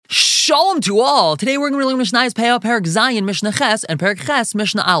Shalom to all! Today we're going to learn Mishnah's Peah, Perek Zayin, Mishnah Ches, and Perek Ches,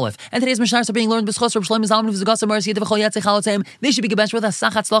 Mishnah Aleph. And today's Mishnahs are being learned b'schos Reb Shlomo Zalman v'Zugasa Mar Yitz V'chol Yatzei Chalotzim. They should be gebenched with a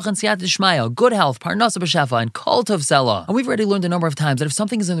Sachat Tzlach and Siyat D'Shmaya, good health, Parnasa B'Shefa, and Kol Tov Sela. And we've already learned a number of times that if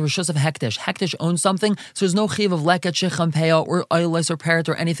something is in the Rishus of Hektish owns something, so there's no chiv of Leket, Shecham, Peah, or Oilis, or Peret,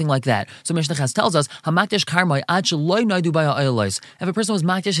 or anything like that. So Mishnah Ches tells us, Hamakdish Karmai Ad Sheloi Naidu Baya Oilis. If a person was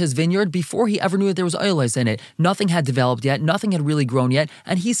Makdish his vineyard before he ever knew that there was Oilis in it, nothing had developed yet, nothing had really grown yet,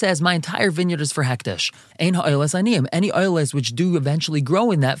 and he says, my entire vineyard is for hektish. Ein ha'oiles aniyim. Any oiles which do eventually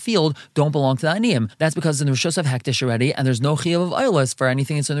grow in that field don't belong to the aniyim. That's because it's in the rishus of hektish already, and there's no chiyuv of oiles for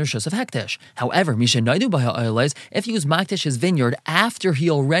anything that's in the rishus of hektish. However, misha naidu b'ha oiles, if he was makdish his vineyard after he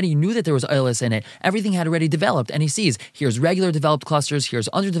already knew that there was oiles in it, everything had already developed, and he sees here's regular developed clusters, here's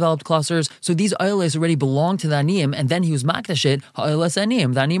underdeveloped clusters, so these oiles already belong to the aniyim, and then he was makdish it, ha'oiles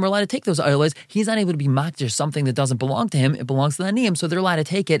aniyim. The aniyim are allowed to take those oiles. He's not able to be makdish something that doesn't belong to him. It belongs to the aniyim, so they're allowed to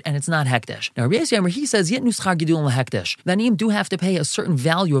take it, and it's not hektish. Now, Rabbi Yisrael, he says, Yet nuschar gidul lehektish. The aniyim do have to pay a certain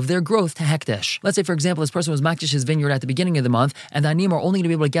value of their growth to hektish. Let's say, for example, this person was makdish his vineyard at the beginning of the month, and the aniyim are only going to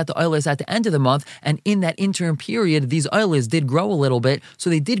be able to get the oiles at the end of the month, and in that interim period, these oiles did grow a little bit, so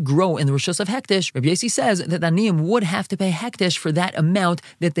they did grow in the rishus of hektish. Rabbi Yisrael says that the aniyim would have to pay hektish for that amount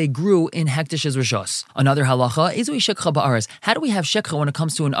that they grew in hektish's rishus. Another halacha is shikcha ba'aris. How do we have shikcha when it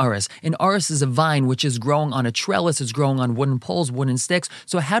comes to an aris? An aris is a vine which is growing on a trellis, it's growing on wooden poles, wooden sticks.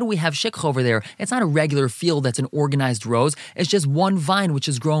 So how do we have shikcha over there? It's not a regular field that's an organized rows. It's just one vine which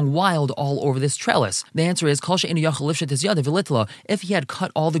is growing wild all over this trellis. The answer is, if he had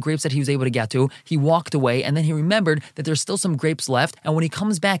cut all the grapes that he was able to get to, he walked away and then he remembered that there's still some grapes left, and when he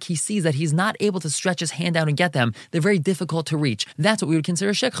comes back, he sees that he's not able to stretch his hand out and get them. They're very difficult to reach. That's what we would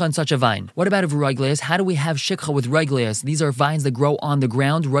consider shikcha in such a vine. What about regleus? How do we have shikcha with regleus? These are vines that grow on the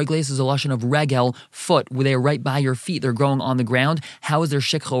ground. Regleus is a lashon of regel, foot, where they're right by your feet. They're growing on the ground. How is there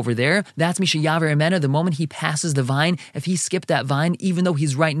shikcha over there? That's mishayaver emena. The moment he passes the vine, if he skipped that vine, even though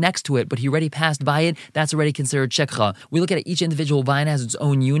he's right next to it, but he already passed by it, that's already considered shikcha. We look at it, each individual vine has its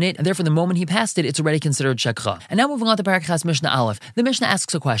own unit, and therefore the moment he passed it, it's already considered shikcha. And now moving on to Perek Ches Mishnah Aleph. The Mishnah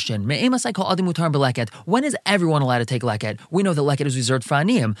asks a question. When is everyone allowed to take leket? We know that leket is reserved for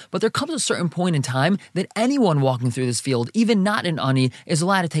aniyim, but there comes a certain point in time that anyone walking through this field, even not an ani, is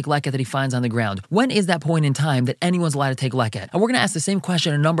allowed to take leket that he finds on the ground. When is that point in time that anyone's allowed to take leket? And we're going to ask the same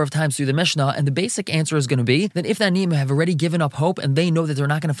question a number of times through the Mishnah, and the basic answer is going to be that if the aniyim have already given up hope and they know that they're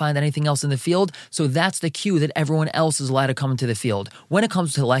not going to find anything else in the field, so that's the cue that everyone else is allowed to come into the field. When it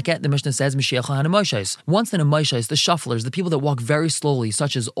comes to leket, the Mishnah says, once the nemoshais, the shufflers, the people that walk very slowly,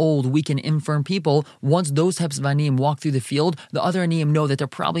 such as old, weak, and infirm people, once those types of aniyim walk through the field, the other aniyim know that they're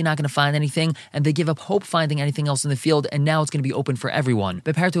probably not going to find anything, and they give up hope finding anything else in the field, and now it's going to be open for everyone.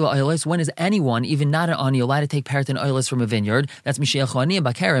 But peret oilis, when is anyone, even not an ani, allowed to take peret and oilis from a vineyard? That's mishiach aniyim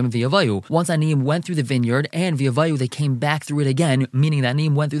bakerem v'yavayu. Once aniyim went through the vineyard and v'yavayu, they came back through it again, meaning that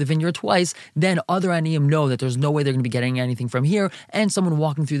aniyim went through the vineyard twice, then other aniyim know that there's no way they're going to be getting anything from here, and someone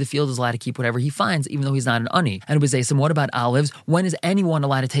walking through the field is allowed to keep whatever he finds, even though he's not an ani. And Ubezesim, what about olives? When is anyone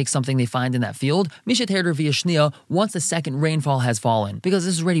allowed to take something they find in that field? Misheter v'yashnia, once the second rainfall has fallen, because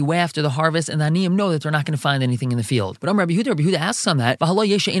this is already way after the harvest, and the aniyim know that they're not going to find anything in the field. But Rabbi Yehuda asks on that,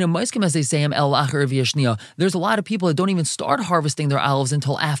 there's a lot of people that don't even start harvesting their olives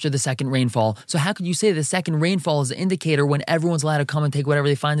until after the second rainfall. So how could you say the second rainfall is an indicator when everyone's allowed to come and take whatever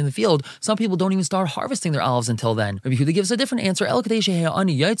they find in the field? Some people don't even start harvesting their olives until then. Rabbi Yehuda gives a different answer.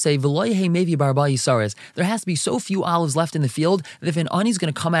 There has to be so few olives left in the field that if an ani is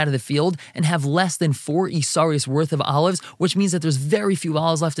going to come out of the field and have less than 4 isaris worth of olives, which means that there's very few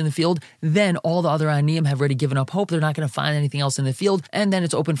olives left in the field, then all the other aniyim have already given up hope. They're not going to find anything else in the field, and then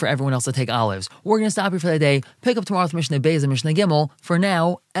it's open for everyone else to take olives. We're going to stop here for the day. Pick up tomorrow with Mishnah Beis and Mishnah Gimel. For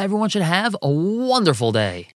now, everyone should have a wonderful day.